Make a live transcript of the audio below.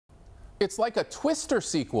It's like a Twister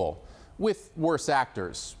sequel with worse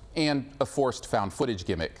actors and a forced found footage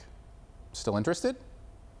gimmick. Still interested?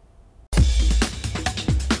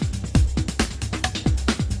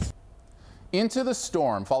 Into the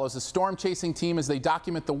Storm follows a storm-chasing team as they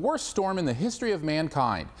document the worst storm in the history of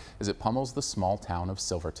mankind as it pummels the small town of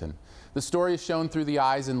Silverton. The story is shown through the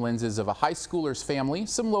eyes and lenses of a high schooler's family,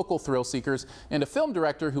 some local thrill seekers, and a film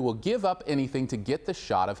director who will give up anything to get the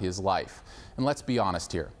shot of his life. And let's be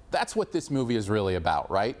honest here, that's what this movie is really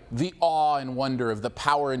about, right? The awe and wonder of the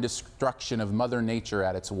power and destruction of Mother Nature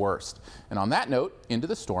at its worst. And on that note, Into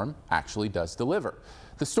the Storm actually does deliver.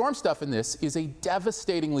 The storm stuff in this is a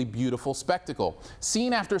devastatingly beautiful spectacle.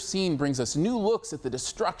 Scene after scene brings us new looks at the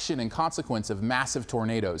destruction and consequence of massive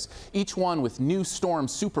tornadoes, each one with new storm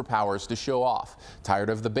superpowers to show off.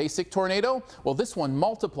 Tired of the basic tornado? Well, this one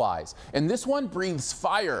multiplies, and this one breathes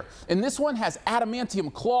fire, and this one has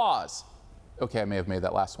adamantium claws. Okay, I may have made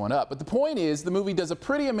that last one up, but the point is the movie does a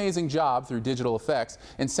pretty amazing job through digital effects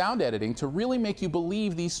and sound editing to really make you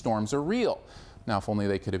believe these storms are real. Now, if only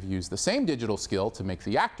they could have used the same digital skill to make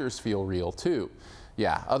the actors feel real too.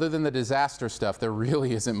 Yeah, other than the disaster stuff, there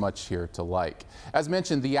really isn't much here to like. As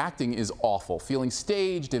mentioned, the acting is awful, feeling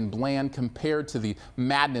staged and bland compared to the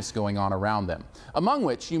madness going on around them. Among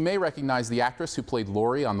which you may recognize the actress who played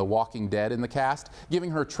Lori on The Walking Dead in the cast, giving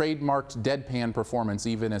her trademarked deadpan performance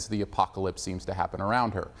even as the apocalypse seems to happen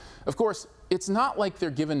around her. Of course, it's not like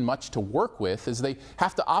they're given much to work with, as they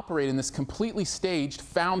have to operate in this completely staged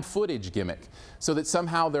found footage gimmick, so that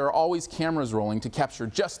somehow there are always cameras rolling to capture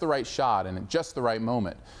just the right shot and at just the right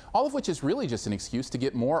moment. All of which is really just an excuse to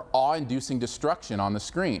get more awe-inducing destruction on the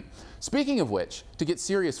screen. Speaking of which, to get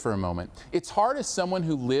serious for a moment, it's hard as someone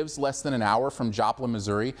who lives less than an hour from Joplin,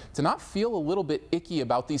 Missouri, to not feel a little bit icky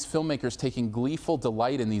about these filmmakers taking gleeful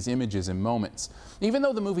delight in these images and moments. Even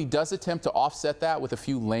though the movie does attempt to offset that with a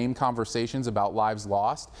few lame conversations about lives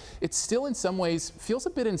lost, it still in some ways feels a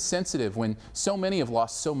bit insensitive when so many have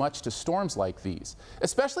lost so much to storms like these.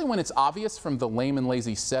 Especially when it's obvious from the lame and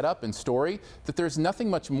lazy setup and story that there's nothing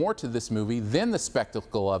much more to this movie than the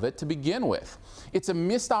spectacle of it to begin with. It's a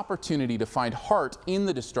missed opportunity to find heart in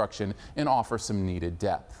the destruction and offer some needed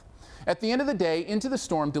depth. At the end of the day, Into the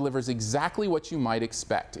Storm delivers exactly what you might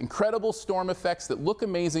expect. Incredible storm effects that look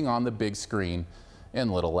amazing on the big screen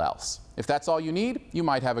and little else. If that's all you need, you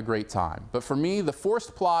might have a great time. But for me, the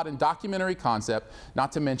forced plot and documentary concept,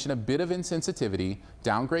 not to mention a bit of insensitivity,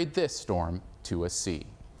 downgrade this storm to a C.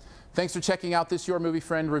 Thanks for checking out this Your Movie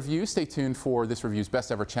Friend review. Stay tuned for this review's best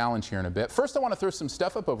ever challenge here in a bit. First, I want to throw some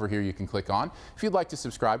stuff up over here you can click on. If you'd like to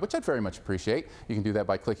subscribe, which I'd very much appreciate, you can do that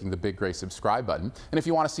by clicking the big gray subscribe button. And if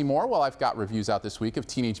you want to see more, well, I've got reviews out this week of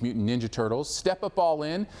Teenage Mutant Ninja Turtles, Step Up All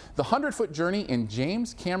In, The 100-Foot Journey, and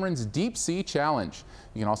James Cameron's Deep Sea Challenge.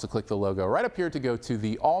 You can also click the logo right up here to go to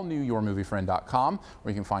the all-new YourMovieFriend.com,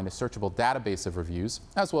 where you can find a searchable database of reviews,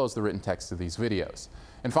 as well as the written text of these videos.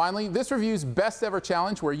 And finally, this review's best ever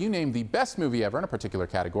challenge, where you name the best movie ever in a particular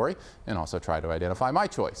category and also try to identify my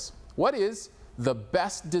choice. What is the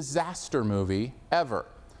best disaster movie ever?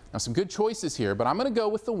 Now, some good choices here, but I'm going to go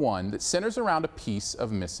with the one that centers around a piece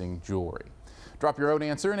of missing jewelry. Drop your own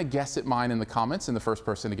answer and a guess at mine in the comments, and the first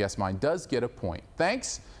person to guess mine does get a point.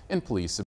 Thanks, and please subscribe.